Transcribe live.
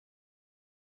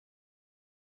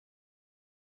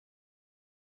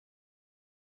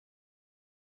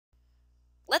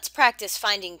let's practice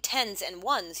finding tens and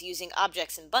ones using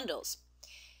objects and bundles.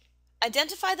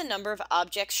 Identify the number of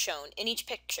objects shown in each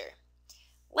picture.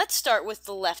 Let's start with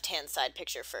the left-hand side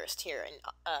picture first here in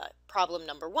problem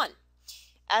number 1.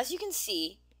 As you can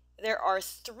see, there are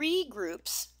 3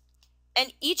 groups,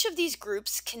 and each of these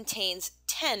groups contains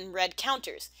 10 red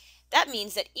counters. That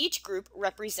means that each group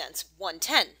represents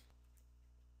 110.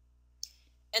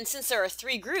 And since there are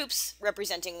 3 groups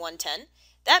representing 110,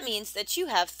 that means that you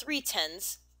have 3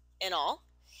 tens in all.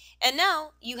 And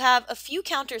now you have a few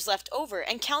counters left over,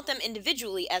 and count them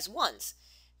individually as ones.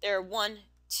 There are 1,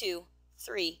 2,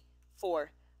 3,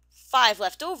 4, 5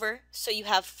 left over, so you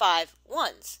have 5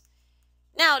 ones.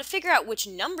 Now, to figure out which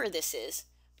number this is,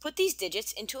 put these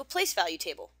digits into a place value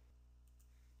table.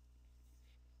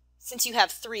 Since you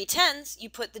have 3 tens, you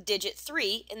put the digit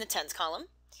 3 in the tens column,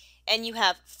 and you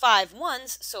have 5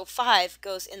 ones, so 5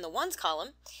 goes in the ones column,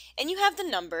 and you have the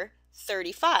number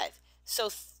 35. So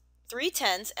 3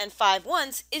 tens and 5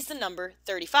 ones is the number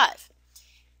 35.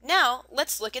 Now,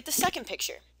 let's look at the second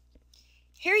picture.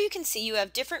 Here you can see you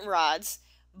have different rods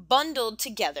bundled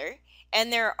together,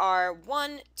 and there are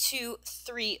 1, 2,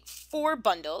 3, 4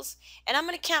 bundles, and I'm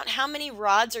going to count how many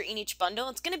rods are in each bundle.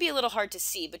 It's going to be a little hard to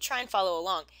see, but try and follow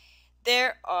along.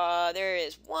 There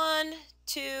is 1,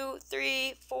 2,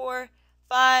 3, 4,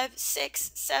 5,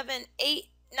 6, 7, 8,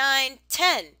 9,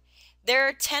 10. There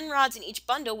are 10 rods in each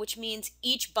bundle, which means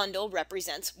each bundle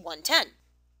represents 110.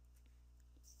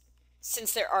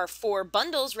 Since there are 4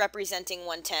 bundles representing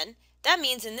 110, that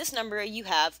means in this number you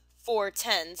have 4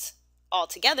 tens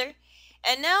altogether.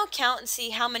 And now count and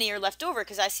see how many are left over,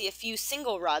 because I see a few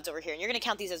single rods over here, and you're going to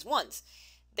count these as ones.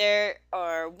 There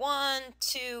are 1,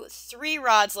 2, 3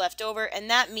 rods left over, and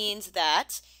that means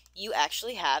that you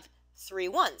actually have 3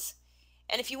 ones.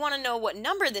 And if you want to know what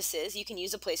number this is, you can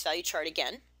use a place value chart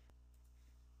again.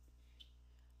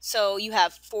 So you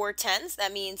have 4 tens,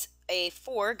 that means a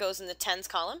 4 goes in the tens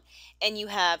column, and you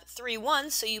have 3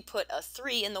 ones, so you put a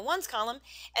 3 in the ones column,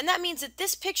 and that means that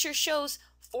this picture shows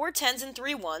 4 tens and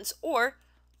 3 ones, or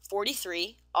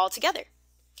 43 altogether.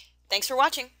 Thanks for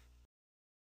watching.